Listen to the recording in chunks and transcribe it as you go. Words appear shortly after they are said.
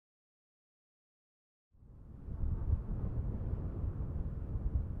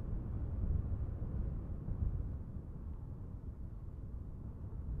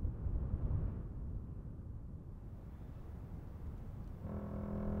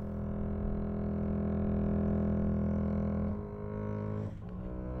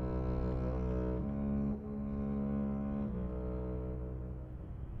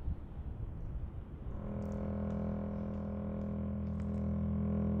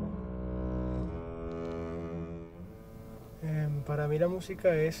Para mí la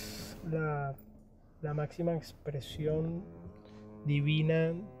música es la máxima expresión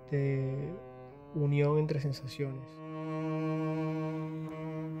divina de unión entre sensaciones.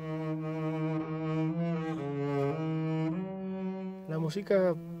 La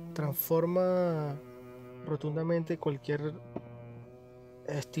música transforma rotundamente cualquier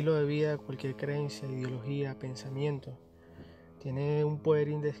estilo de vida, cualquier creencia, ideología, pensamiento. Tiene un poder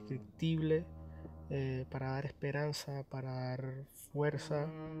indescriptible para dar esperanza, para dar fuerza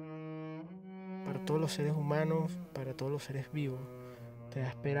para todos los seres humanos, para todos los seres vivos. Te da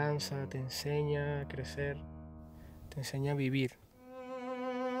esperanza, te enseña a crecer, te enseña a vivir.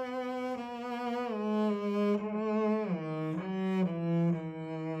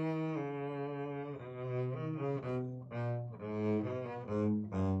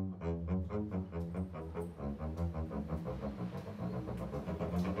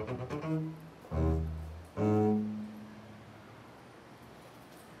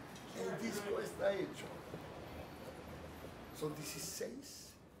 El disco está hecho. Son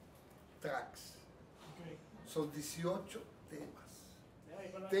 16 tracks. Son 18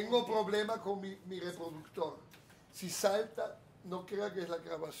 temas. Tengo problema con mi reproductor. Si salta, no crea que es la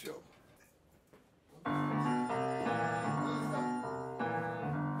grabación.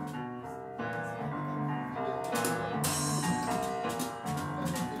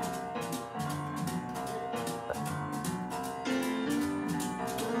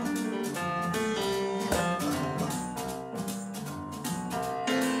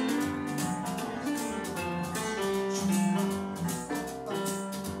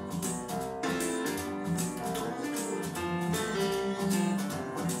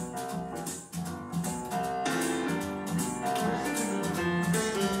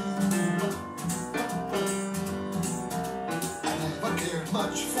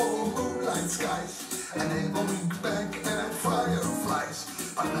 Much for moonlight skies, and a wink back and fireflies.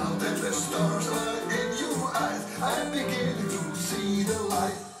 But now that the stars are in your eyes, I'm beginning to see the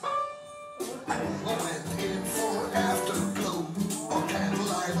light. I went in for afterglow, or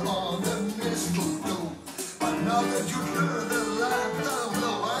candlelight on the mistletoe. But now that you heard the light down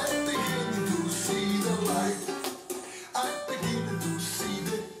low, I'm beginning to see the light. I'm beginning to see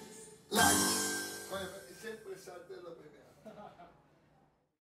the light. Sempre salta la primera.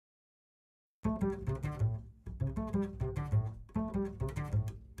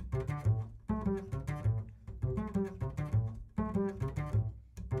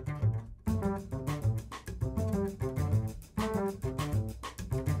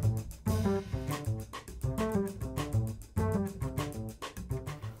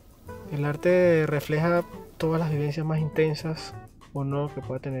 El arte refleja todas las vivencias más intensas o no que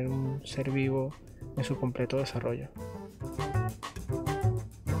pueda tener un ser vivo en su completo desarrollo.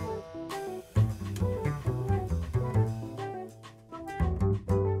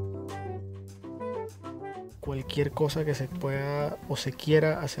 Cualquier cosa que se pueda o se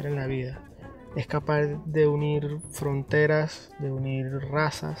quiera hacer en la vida es capaz de unir fronteras, de unir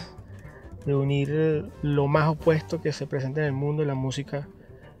razas, de unir lo más opuesto que se presenta en el mundo, y la música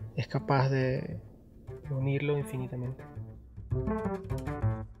es capaz de unirlo infinitamente.